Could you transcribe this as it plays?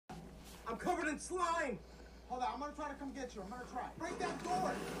I'm covered in slime. Hold on, I'm gonna try to come get you. I'm gonna try. Break that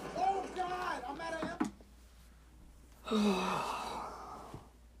door. Oh, God. I'm at a...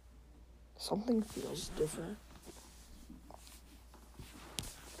 Something feels different.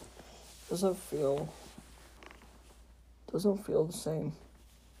 Doesn't feel the same.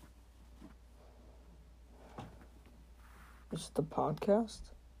 It's the podcast.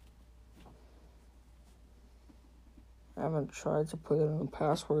 I haven't tried to put in a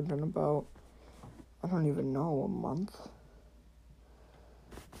password in about, I don't even know, a month.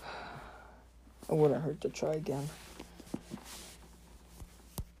 It wouldn't hurt to try again.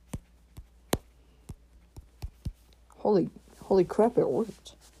 Holy crap, it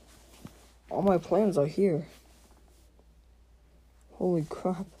worked. All my plans are here. Holy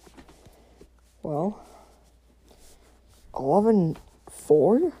crap. Well,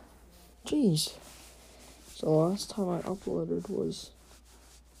 11/4? Jeez. So the last time I uploaded was,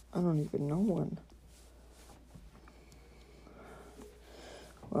 I don't even know when.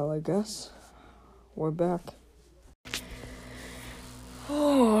 Well, I guess we're back.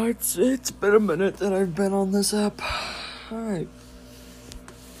 Oh, it's been a minute that I've been on this app. Alright.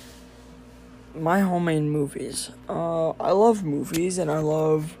 My homemade movies. I love movies and I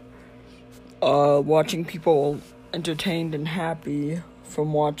love watching people entertained and happy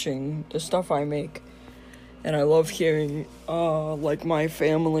from watching the stuff I make. And I love hearing like my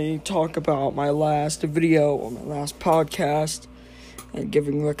family talk about my last video or my last podcast and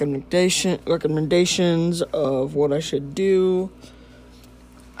giving recommendations of what I should do.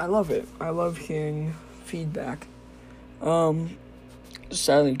 I love it. I love hearing feedback.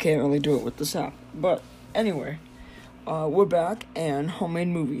 Sadly, can't really do it with this app. But anyway, we're back and homemade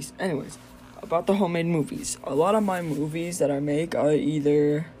movies. Anyways, about the homemade movies. A lot of my movies that I make are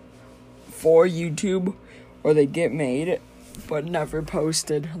either for YouTube or they get made but never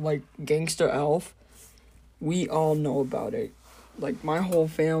posted. Like Gangster Elf, we all know about it. Like my whole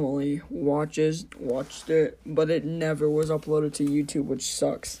family watched it, but it never was uploaded to YouTube, which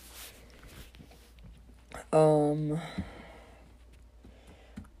sucks.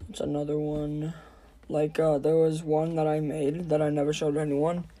 It's another one. Like, there was one that I made that I never showed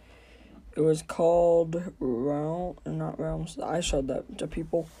anyone. It was called not Realms. I showed that to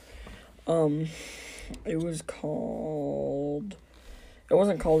people. It wasn't called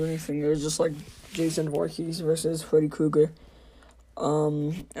anything. It was just like Jason Voorhees versus Freddy Krueger.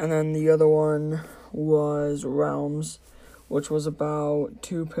 And then the other one was Realms, which was about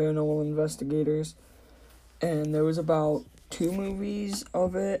 2 paranormal investigators. And there was about 2 movies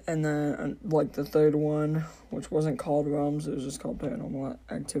of it, and then like the third one, which wasn't called Realms, it was just called Paranormal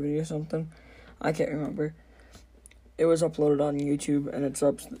Activity or something. I can't remember. It was uploaded on YouTube, and it's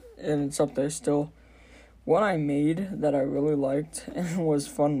up there still. What I made that I really liked and was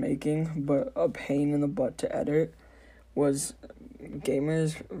fun making, but a pain in the butt to edit, was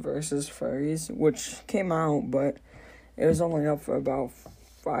Gamers vs. Furries, which came out, but it was only up for about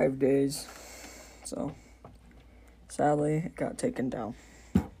 5 days, so sadly it got taken down,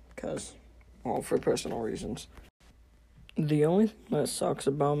 for personal reasons. The only thing that sucks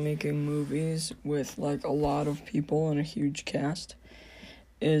about making movies with, like, a lot of people and a huge cast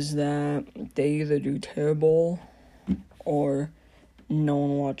is that they either do terrible or no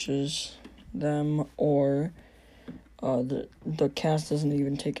one watches them, or the cast doesn't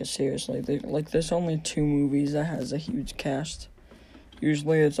even take it seriously. There's only 2 movies that has a huge cast.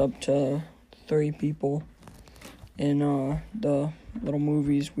 Usually it's up to 3 people in the little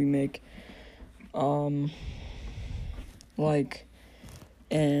movies we make. Like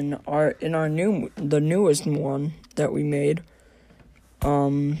in the newest one that we made,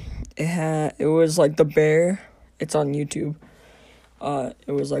 it was like the bear. It's on YouTube.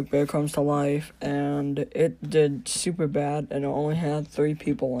 It was like Bear Comes to Life, and it did super bad, and it only had 3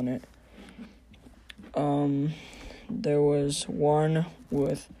 people in it. There was one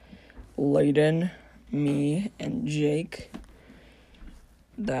with Layden, me, and Jake.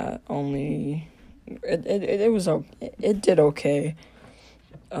 That only it did okay.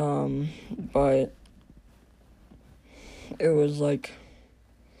 But it was like,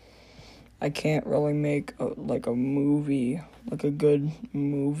 I can't really make a movie, like a good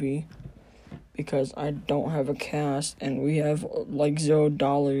movie, because I don't have a cast and we have like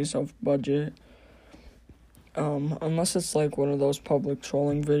 $0 of budget. Unless it's like one of those public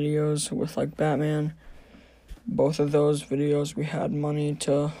trolling videos with like Batman. Both of those videos we had money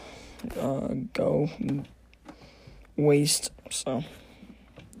to go waste, so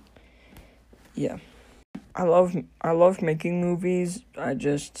yeah. I love making movies. I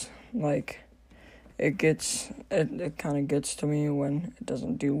just, like, it kind of gets to me when it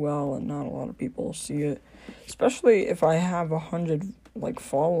doesn't do well and not a lot of people see it. Especially if I have 100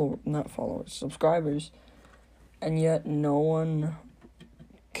 subscribers, and yet no one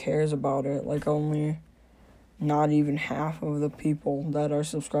cares about it. Like, only not even half of the people that are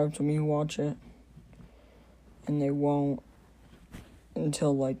subscribed to me watch it, and they won't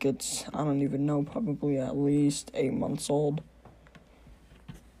until like it's, I don't even know, probably at least 8 months old.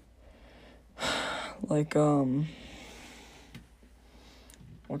 Like,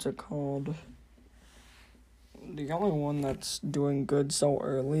 what's it called? The only one that's doing good so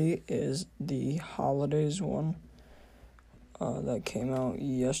early is the holidays one that came out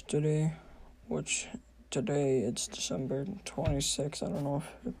yesterday, which today it's December 26th. I don't know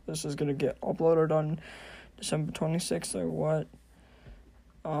if this is gonna get uploaded on December 26th or what.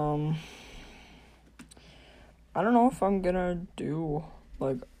 I don't know if I'm gonna do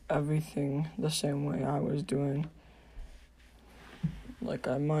like everything the same way I was doing. Like,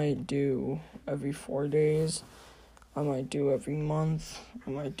 I might do every 4 days, I might do every month, I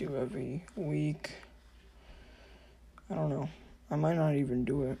might do every week. I don't know. I might not even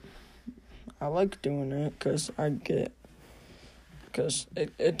do it. I like doing it because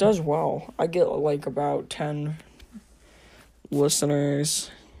it does well. I get like about 10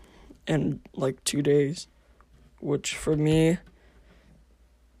 listeners in like 2 days, which for me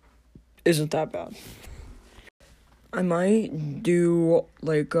isn't that bad. I might do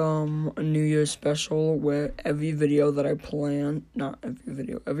like a New Year's special where every podcast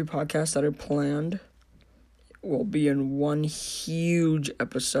that I planned will be in one huge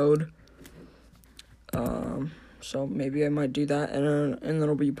episode. So maybe I might do that, and then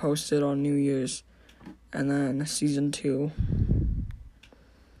it'll be posted on New Year's, and then season 2,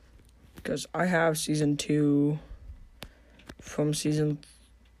 because I have season 2 from season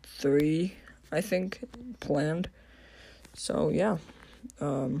 3, I think, planned. So yeah,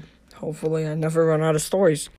 hopefully I never run out of stories.